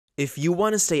If you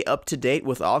want to stay up to date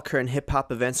with all current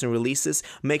hip-hop events and releases,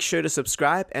 make sure to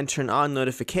subscribe and turn on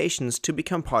notifications to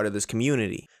become part of this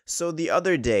community. So the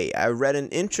other day, I read an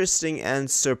interesting and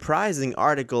surprising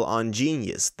article on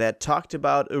Genius that talked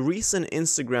about a recent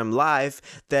Instagram Live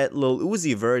that Lil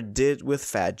Uzi Vert did with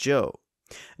Fat Joe.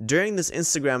 During this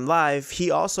Instagram Live, he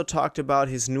also talked about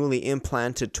his newly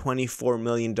implanted $24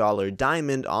 million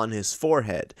diamond on his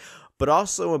forehead, but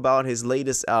also about his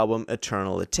latest album,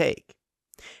 Eternal Atake.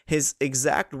 His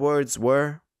exact words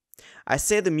were, "I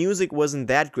say the music wasn't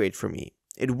that great for me.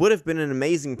 It would have been an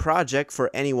amazing project for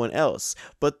anyone else,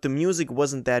 but the music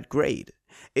wasn't that great.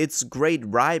 It's great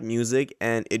ride music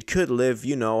and it could live,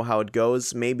 you know how it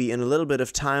goes, maybe in a little bit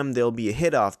of time there'll be a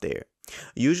hit off there.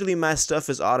 Usually my stuff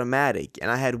is automatic and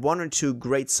I had one or two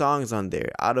great songs on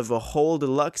there out of a whole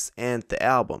deluxe and the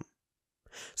album."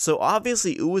 So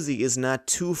obviously Uzi is not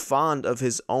too fond of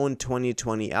his own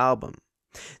 2020 album.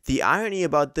 The irony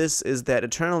about this is that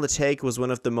Eternal Atake was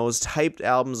one of the most hyped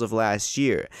albums of last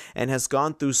year and has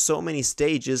gone through so many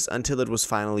stages until it was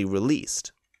finally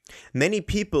released. Many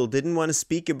people didn't want to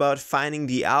speak about finding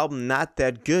the album not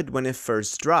that good when it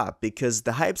first dropped because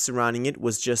the hype surrounding it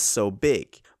was just so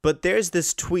big. But there's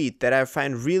this tweet that I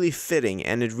find really fitting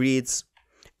and it reads,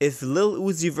 "If Lil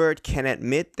Uzi Vert can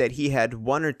admit that he had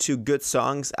one or two good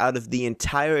songs out of the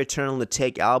entire Eternal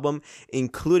Atake album,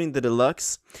 including the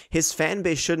deluxe, his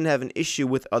fanbase shouldn't have an issue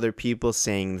with other people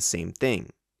saying the same thing."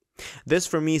 This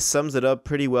for me sums it up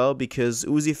pretty well because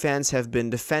Uzi fans have been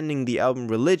defending the album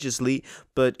religiously,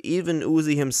 but even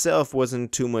Uzi himself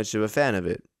wasn't too much of a fan of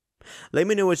it. Let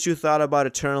me know what you thought about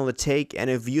Eternal Atake and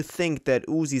if you think that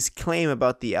Uzi's claim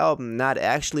about the album not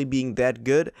actually being that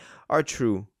good are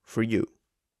true for you.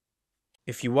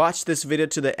 If you watched this video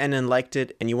to the end and liked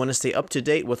it, and you want to stay up to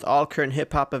date with all current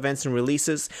hip-hop events and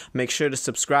releases, make sure to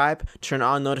subscribe, turn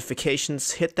on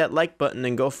notifications, hit that like button,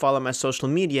 and go follow my social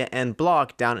media and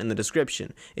blog down in the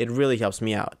description. It really helps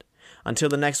me out. Until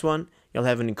the next one, y'all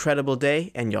have an incredible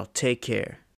day, and y'all take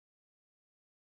care.